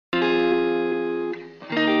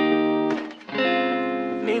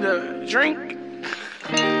need a drink.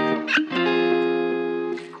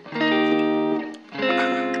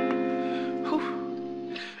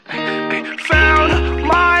 Found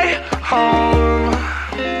my home.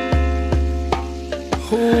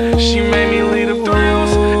 She made me leave the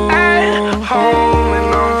thrills at home,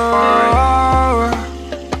 and I'm fine.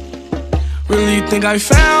 Really think I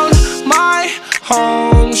found my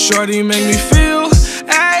home. Shorty made me feel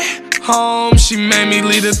at home. She made me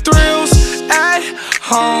leave the thrills at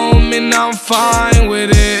home, and I'm fine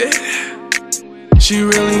with it. She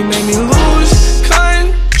really made me lose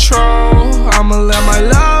control. I'ma let my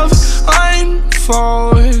love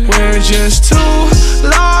unfold. We're just two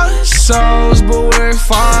lost souls, but we're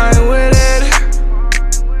fine with it.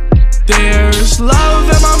 There's love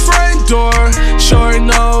at my front door, short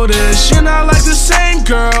notice. You're not like the same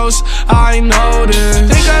girls, I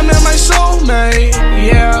noticed. Think I met my soulmate,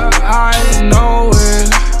 yeah, I know it.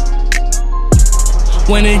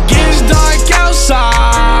 When it gets dark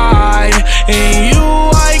outside, in you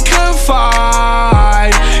I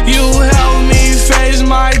confide. You help me face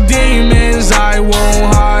my demons, I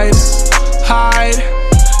won't hide.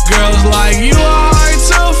 Girls like you are hard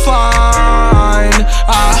to find.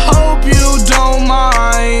 I hope you don't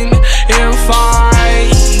mind if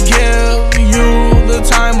I give you the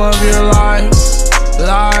time of your life.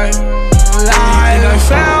 I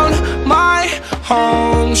found my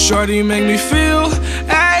home. Shorty make me feel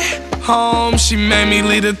at home. She made me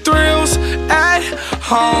leave the thrills at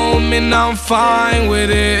home, and I'm fine with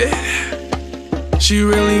it. She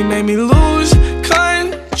really made me lose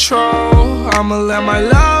control. I'ma let my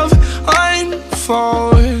love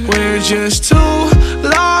unfold. We're just two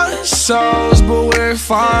lost souls, but we're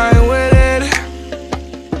fine with it.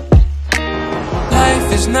 Life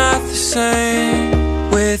is not the same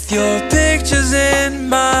with your pictures in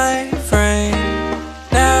my frame.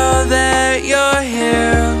 Now that you're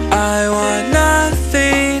here, I want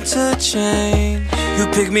nothing to change. You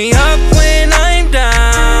pick me up when